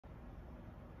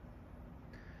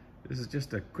This is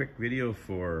just a quick video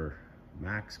for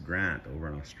Max Grant over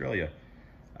in Australia.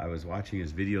 I was watching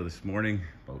his video this morning,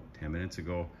 about 10 minutes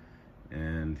ago,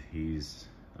 and he's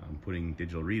putting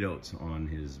digital readouts on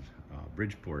his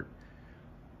Bridgeport.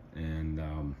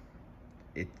 And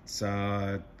it's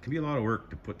can be a lot of work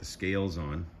to put the scales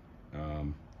on.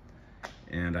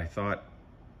 And I thought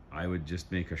I would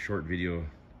just make a short video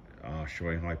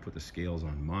showing how I put the scales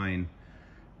on mine,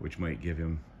 which might give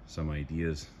him some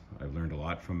ideas. I've learned a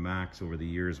lot from Max over the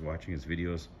years watching his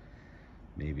videos.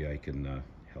 Maybe I can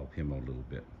help him out a little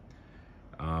bit.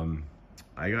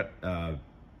 I got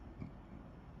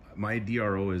my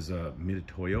DRO is a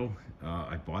Mitutoyo.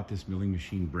 I bought this milling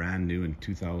machine brand new in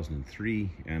 2003,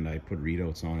 and I put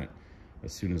readouts on it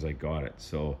as soon as I got it.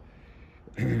 So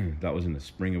that was in the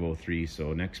spring of '03.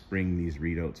 So next spring these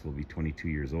readouts will be 22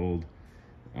 years old.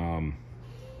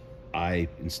 I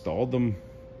installed them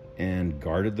and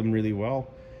guarded them really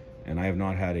well, and I have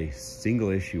not had a single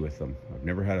issue with them. I've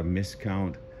never had a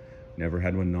miscount, never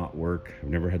had one not work, I've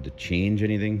never had to change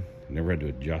anything, I've never had to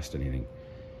adjust anything.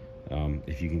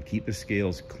 If you can keep the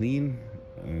scales clean,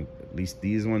 at least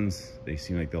these ones, they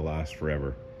seem like they'll last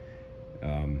forever.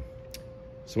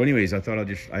 So anyways, I thought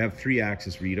I have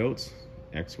 3-axis readouts,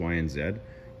 X, Y, and Z.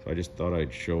 So I just thought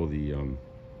I'd show the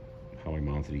how I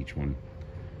mounted each one.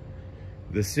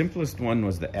 The simplest one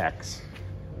was the X.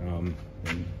 And,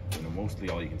 you know, mostly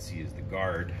all you can see is the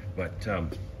guard, but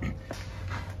let's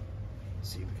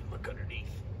see if we can look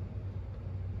underneath.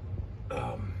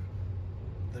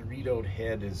 The readout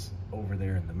head is over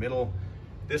there in the middle.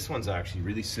 This one's actually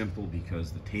really simple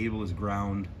because the table is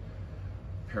ground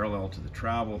parallel to the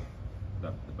travel,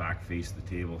 the back face of the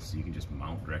table, so you can just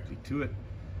mount directly to it.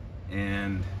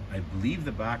 And I believe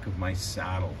the back of my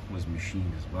saddle was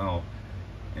machined as well,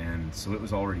 and so it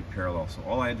was already parallel. So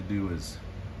all I had to do was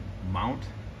mount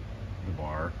the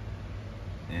bar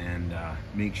and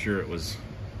make sure it was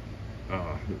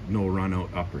no run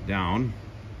out up or down,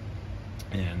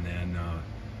 and then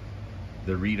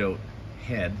the readout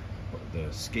head,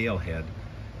 the scale head,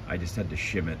 I just had to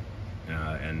shim it,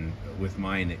 and with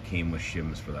mine it came with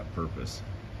shims for that purpose.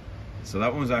 So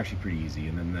that one was actually pretty easy.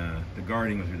 And then the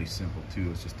guarding was really simple too.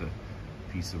 It's just a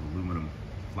piece of aluminum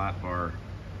flat bar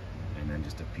and then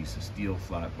just a piece of steel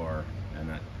flat bar, and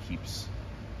that keeps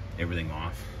everything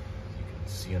off. You can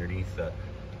see underneath that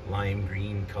lime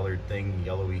green colored thing,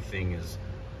 yellowy thing, is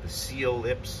the seal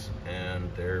lips,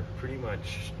 and they're pretty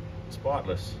much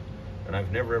spotless, and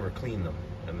I've never ever cleaned them,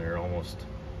 and they're almost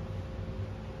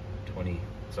 20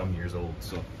 some years old.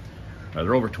 So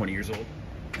they're over 20 years old.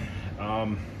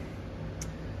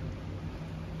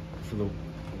 For the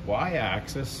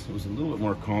Y-axis, it was a little bit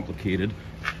more complicated.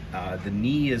 The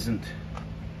knee isn't,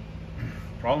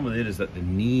 problem with it is that the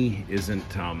knee isn't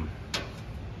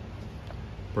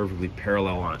perfectly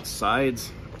parallel on its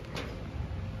sides.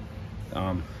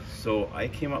 So I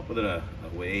came up with a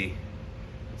way,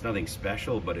 it's nothing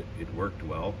special, but it worked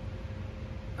well.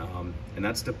 And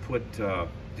that's to put,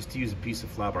 just to use a piece of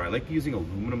flat bar. I like using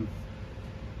aluminum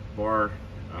bar.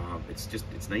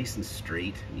 It's nice and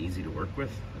straight and easy to work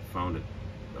with. I found it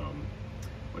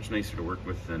much nicer to work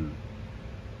with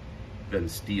than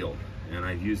steel, and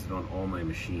I've used it on all my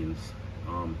machines.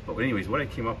 But anyways, what I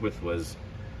came up with was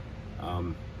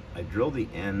I drilled the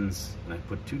ends and I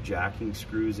put 2 jacking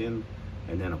screws in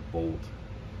and then a bolt,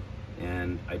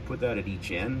 and I put that at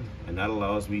each end, and that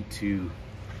allows me to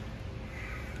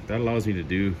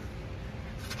do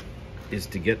is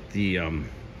to get the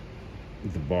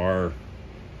bar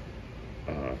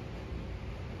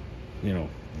you know,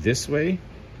 this way,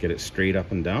 get it straight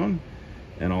up and down,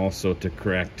 and also to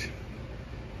correct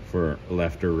for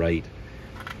left or right.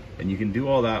 And you can do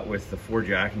all that with the 4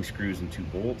 jacking screws and 2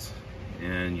 bolts,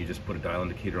 and you just put a dial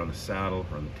indicator on the saddle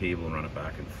or on the table and run it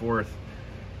back and forth.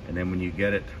 And then when you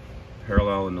get it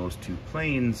parallel in those 2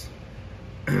 planes,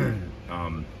 then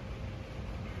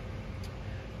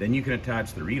you can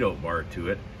attach the readout bar to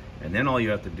it, and then all you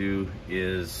have to do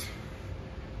is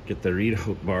get the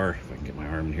readout bar, if I can get my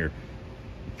arm in here,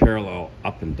 parallel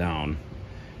up and down,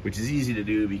 which is easy to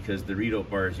do because the readout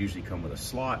bars usually come with a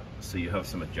slot, so you have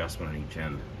some adjustment on each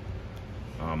end.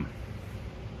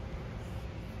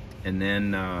 And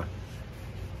then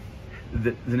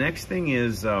the next thing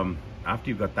is, after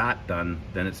you've got that done,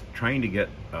 then it's trying to get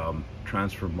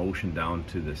transfer motion down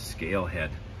to the scale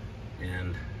head,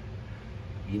 and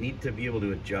you need to be able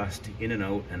to adjust in and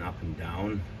out and up and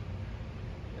down.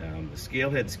 The scale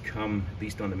heads come, at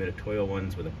least on the Mitutoyo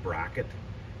ones, with a bracket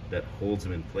that holds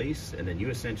them in place, and then you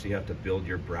essentially have to build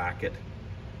your bracket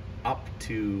up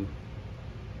to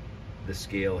the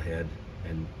scale head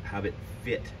and have it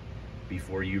fit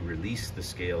before you release the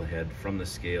scale head from the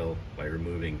scale by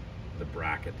removing the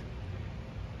bracket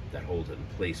that holds it in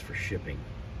place for shipping.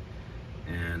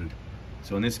 And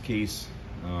so in this case,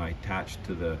 I attached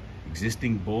to the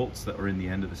existing bolts that were in the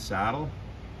end of the saddle.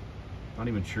 Not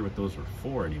even sure what those were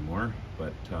for anymore,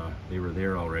 but they were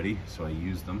there already, so I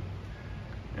used them.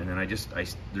 And then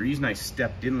the reason I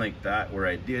stepped in like that where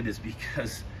I did is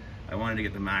because I wanted to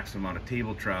get the maximum amount of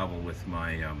table travel with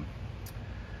my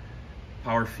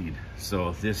power feed.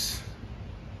 So this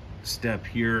step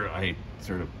here, I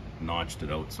sort of notched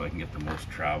it out so I can get the most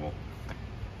travel.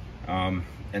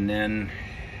 And then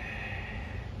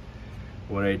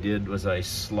what I did was I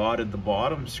slotted the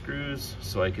bottom screws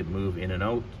so I could move in and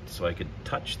out, so I could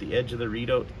touch the edge of the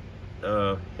readout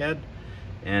head.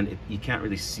 And you can't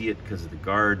really see it because of the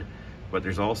guard, but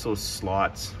there's also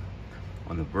slots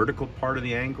on the vertical part of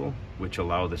the angle which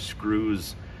allow the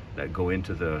screws that go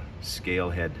into the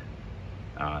scale head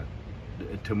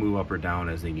to move up or down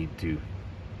as they need to,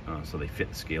 so they fit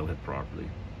the scale head properly.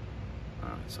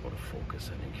 It's out of focus,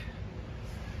 I think.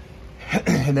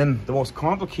 And then the most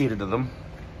complicated of them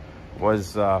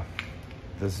was the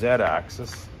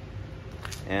Z-axis.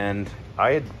 And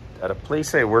I had, at a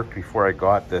place I worked before I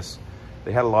got this,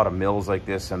 they had a lot of mills like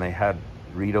this, and they had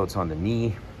readouts on the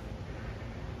knee.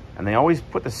 And they always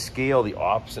put the scale the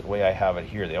opposite way I have it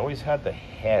here. They always had the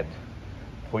head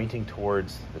pointing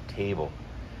towards the table.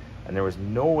 And there was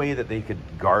no way that they could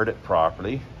guard it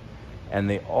properly. And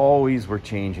they always were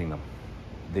changing them.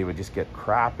 They would just get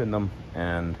crap in them,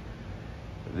 and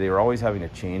they were always having to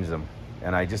change them.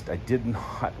 And I did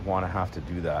not want to have to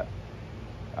do that.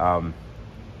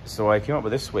 So I came up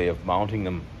with this way of mounting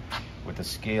them with the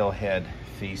scale head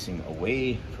facing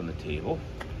away from the table.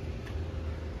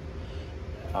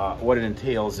 What it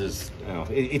entails is,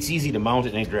 it's easy to mount it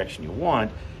in any direction you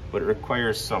want, but it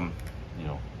requires some,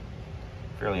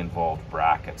 fairly involved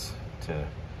brackets to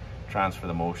transfer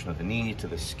the motion of the knee to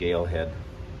the scale head.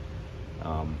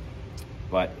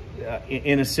 But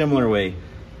in a similar way,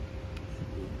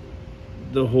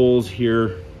 the holes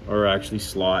here are actually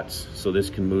slots, so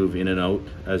this can move in and out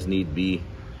as need be.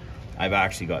 I've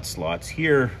actually got slots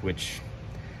here, which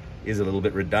is a little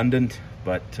bit redundant,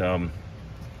 but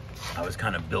I was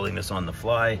kind of building this on the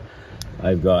fly.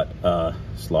 I've got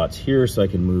slots here so I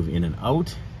can move in and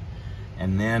out.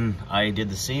 And then I did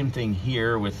the same thing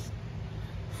here with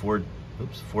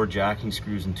four jacking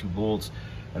screws and 2 bolts,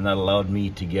 and that allowed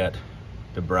me to get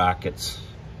the brackets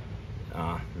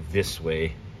this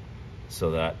way,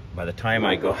 so that by the time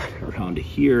I got around to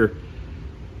here,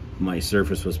 my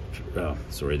surface was,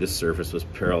 this surface was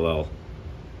parallel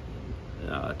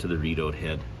to the readout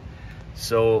head.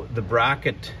 So the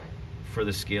bracket for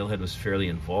the scale head was fairly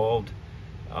involved,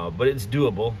 but it's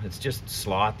doable. It's just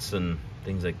slots and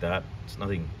things like that. It's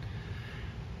nothing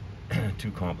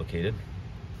too complicated.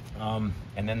 And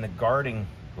then the guarding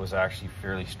was actually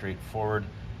fairly straightforward.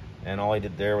 And all I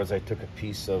did there was I took a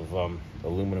piece of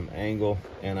aluminum angle,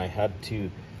 and I had to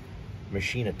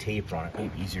machine a taper on it.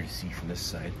 Maybe easier to see from this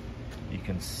side. You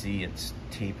can see it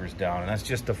tapers down, and that's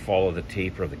just to follow the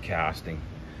taper of the casting.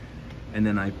 And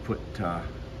then I put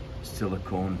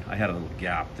silicone. I had a little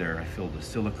gap there. I filled with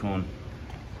silicone,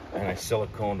 and I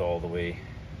siliconed all the way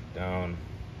down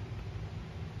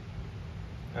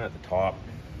and at the top.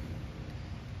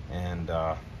 And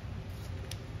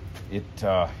it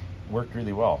worked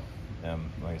really well.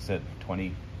 Like I said,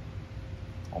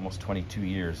 almost 22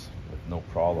 years with no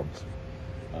problems.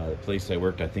 The place I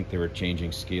worked, I think they were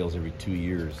changing scales every 2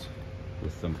 years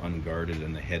with them unguarded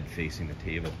and the head facing the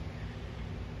table.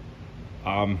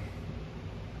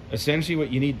 Essentially what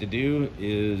you need to do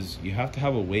is you have to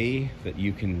have a way that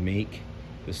you can make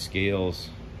the scales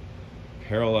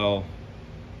parallel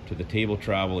to the table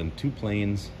travel in 2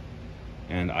 planes.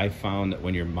 And I found that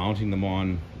when you're mounting them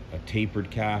on a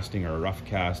tapered casting or a rough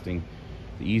casting,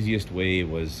 the easiest way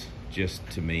was just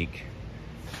to make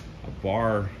a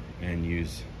bar and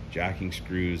use jacking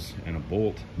screws and a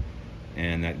bolt,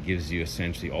 and that gives you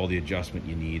essentially all the adjustment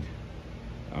you need.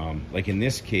 Like in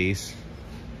this case,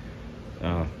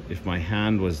 if my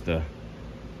hand was if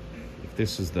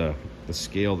this is the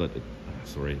scale that,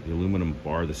 the aluminum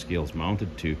bar the scale's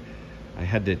mounted to, I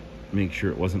had to make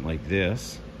sure it wasn't like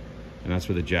this, and that's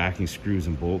where the jacking screws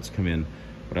and bolts come in.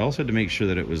 But I also had to make sure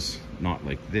that it was not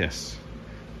like this,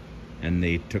 and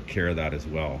they took care of that as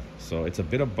well. So it's a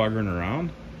bit of buggering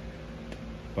around,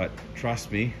 but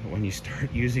trust me, when you start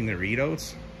using the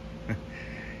readouts,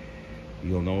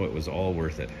 you'll know it was all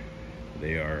worth it.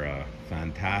 They are a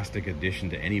fantastic addition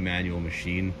to any manual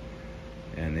machine,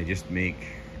 and they just make,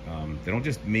 they don't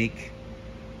just make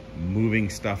moving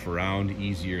stuff around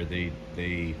easier,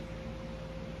 they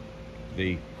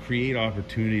they create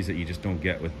opportunities that you just don't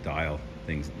get with dial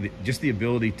things. Just the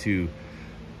ability to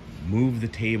move the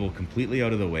table completely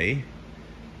out of the way,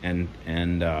 and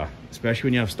especially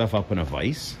when you have stuff up in a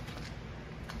vise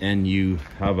and you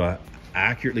have a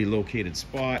accurately located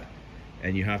spot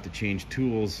and you have to change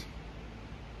tools,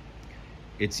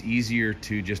 it's easier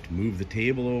to just move the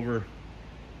table over,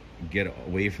 get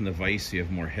away from the vise so you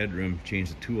have more headroom, change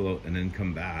the tool out, and then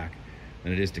come back,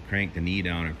 than it is to crank the knee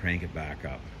down and crank it back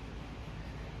up.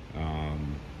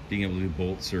 Being able to do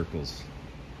bolt circles,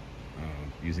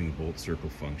 using the bolt circle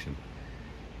function.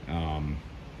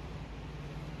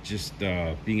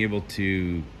 Being able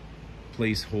to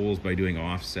place holes by doing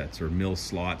offsets, or mill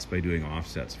slots by doing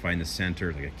offsets. Find the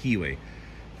center, like a keyway.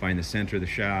 Find the center of the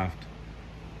shaft,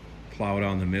 plow it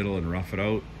on the middle and rough it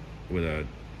out with a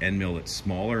end mill that's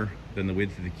smaller than the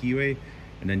width of the keyway,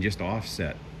 and then just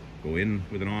offset. Go in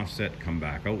with an offset, come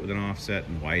back out with an offset,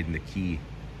 and widen the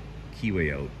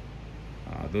keyway out.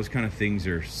 Those kind of things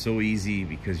are so easy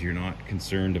because you're not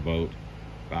concerned about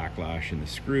backlash in the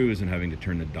screws and having to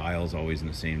turn the dials always in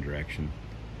the same direction.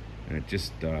 And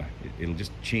it'll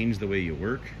just change the way you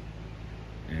work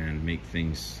and make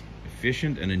things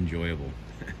efficient and enjoyable.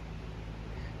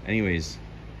 Anyways,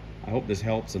 I hope this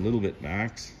helps a little bit,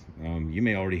 Max. You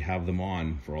may already have them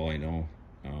on for all I know.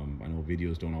 I know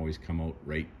videos don't always come out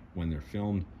right when they're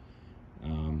filmed,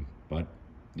 but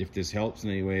if this helps in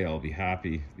any way, I'll be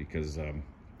happy, because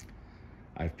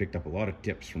I've picked up a lot of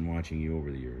tips from watching you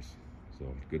over the years. So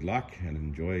good luck and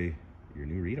enjoy your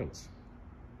new readouts.